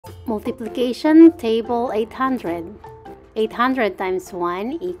Multiplication table 800. 800 times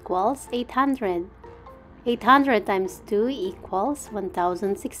 1 equals 800. 800 times 2 equals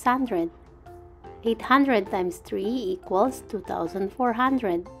 1600. 800 times 3 equals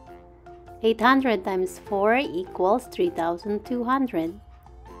 2400. 800 times 4 equals 3200.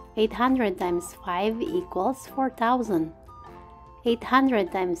 800 times 5 equals 4000.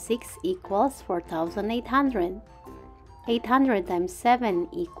 800 times 6 equals 4800. 800 times 7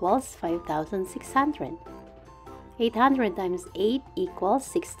 equals 5600. 800 times 8 equals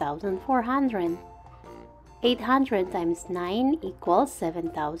 6400. 800 times 9 equals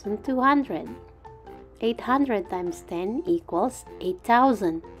 7200. 800 times 10 equals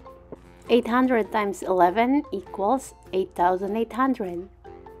 8000. 800 times 11 equals 8800.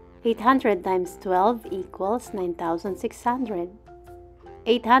 800 times 12 equals 9600.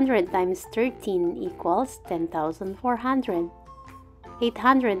 800 times 13 equals 10,400.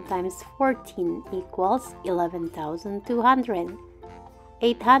 800 times 14 equals 11,200.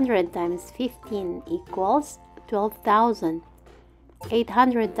 800 times 15 equals 12,000.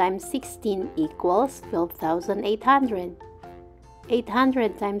 800 times 16 equals 12,800.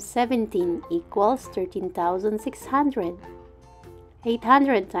 800 times 17 equals 13,600.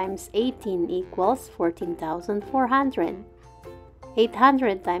 800 times 18 equals 14,400.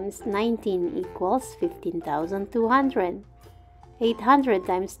 800 times 19 equals 15,200. 800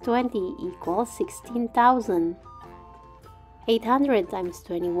 times 20 equals 16,000. 800 times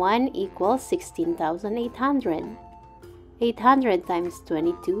 21 equals 16,800. 800 times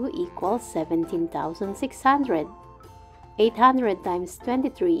 22 equals 17,600. 800 times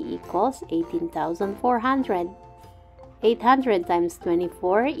 23 equals 18,400. 800 times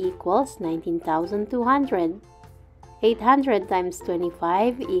 24 equals 19,200. 800 times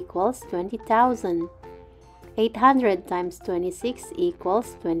 25 equals 20,000. 800 times 26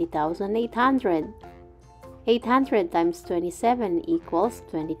 equals 20,800. 800 times 27 equals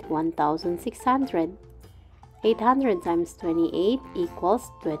 21,600. 800 times 28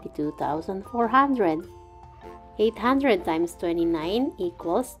 equals 22,400. 800 times 29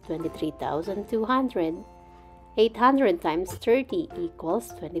 equals 23,200. 800 times 30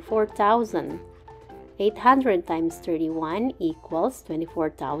 equals 24,000. 800 times 31 equals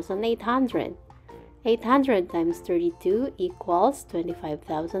 24,800. 800 times 32 equals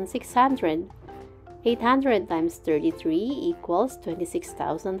 25,600. 800 times 33 equals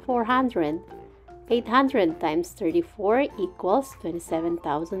 26,400. 800 times 34 equals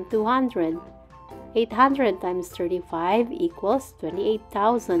 27,200. 800 times 35 equals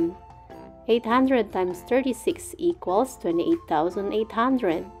 28,000. 800 times 36 equals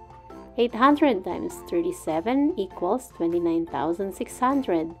 28,800. 800 times 37 equals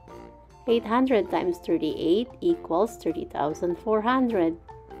 29,600. 800 times 38 equals 30,400.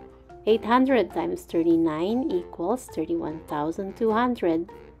 800 times 39 equals 31,200.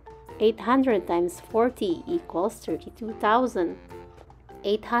 800 times 40 equals 32,000.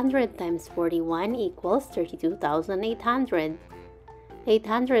 800 times 41 equals 32,800.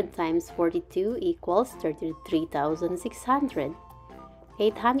 800 times 42 equals 33,600.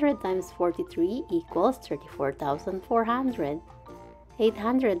 800 times 43 equals 34,400.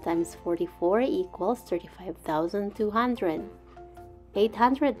 800 times 44 equals 35,200.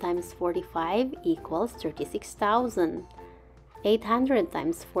 800 times 45 equals 36,000. 800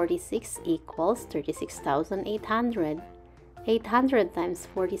 times 46 equals 36,800. 800 times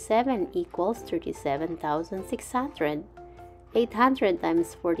 47 equals 37,600. 800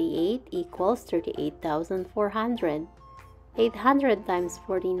 times 48 equals 38,400. 800 times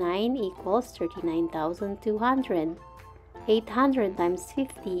 49 equals 39,200. 800 times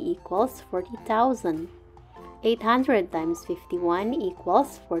 50 equals 40,000. 800 times 51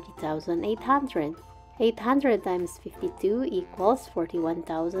 equals 40,800. 800 times 52 equals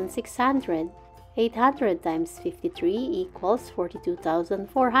 41,600. 800 times 53 equals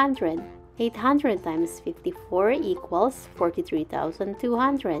 42,400. 800 times 54 equals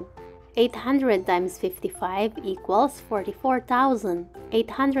 43,200. 800 times 55 equals 44,000.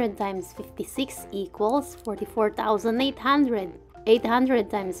 800 times 56 equals 44,800.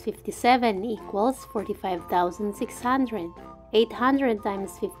 800 times 57 equals 45,600. 800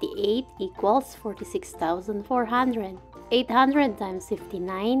 times 58 equals 46,400. 800 times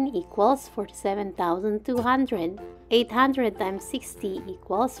 59 equals 47,200. 800 times 60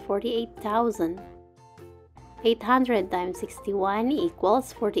 equals 48,000. 800 times 61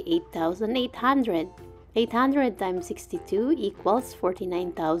 equals 48,800. 800 times 62 equals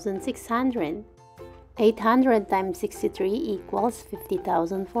 49,600. 800 times 63 equals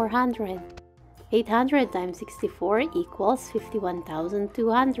 50,400. 800 times 64 equals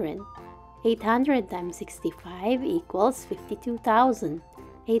 51,200. 800 times 65 equals 52,000.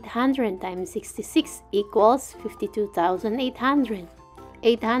 800 times 66 equals 52,800.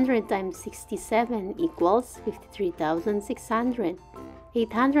 800 times 67 equals 53,600.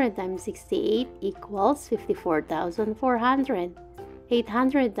 800 times 68 equals 54,400.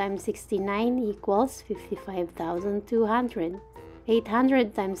 800 times 69 equals 55,200.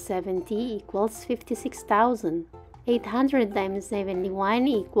 800 times 70 equals 56,000. 800 times 71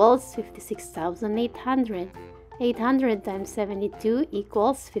 equals 56,800. 800 times 72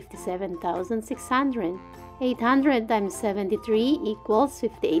 equals 57,600. 800 times 73 equals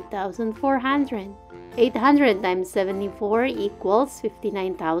 58,400. 800 times 74 equals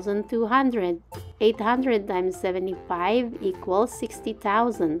 59,200. 800 times 75 equals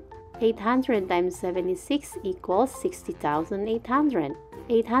 60,000. 800 times 76 equals 60,800.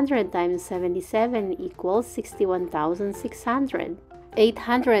 800 times 77 equals 61,600.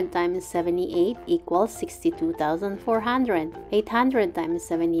 800 times 78 equals 62,400. 800 times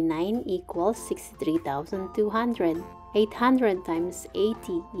 79 equals 63,200. 800 times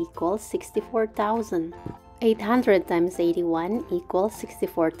 80 equals 64,000. 800 times 81 equals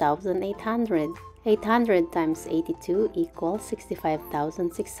 64,800. 800 times 82 equals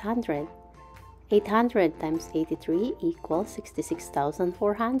 65,600. 800 times 83 equals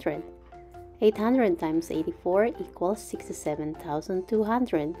 66,400. 800 times 84 equals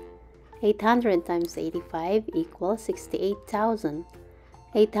 67,200. 800 times 85 equals 68,000.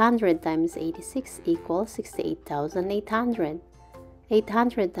 800 times 86 equals 68,800.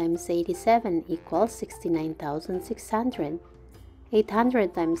 800 times 87 equals 69,600.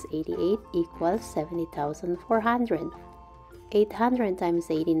 800 times 88 equals 70,400. 800 times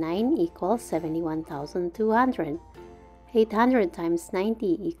 89 equals 71,200. 800 times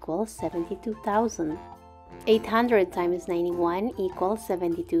 90 equals 72,000. 800 times 91 equals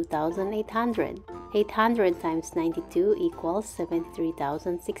 72,800. 800 times 92 equals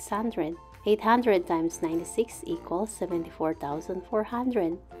 73,600. 800 times 96 equals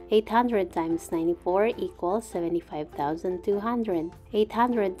 74,400. 800 times 94 equals 75,200.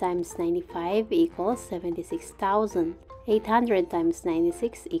 800 times 95 equals 76,000. 800 times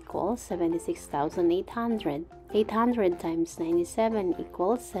 96 equals 76,800. 800 times 97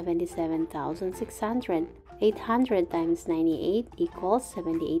 equals 77,600. 800 times 98 equals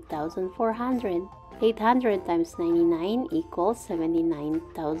 78,400. 800 times 99 equals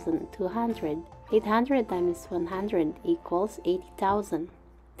 79,200. 800 times 100 equals 80,000.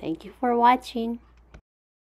 Thank you for watching.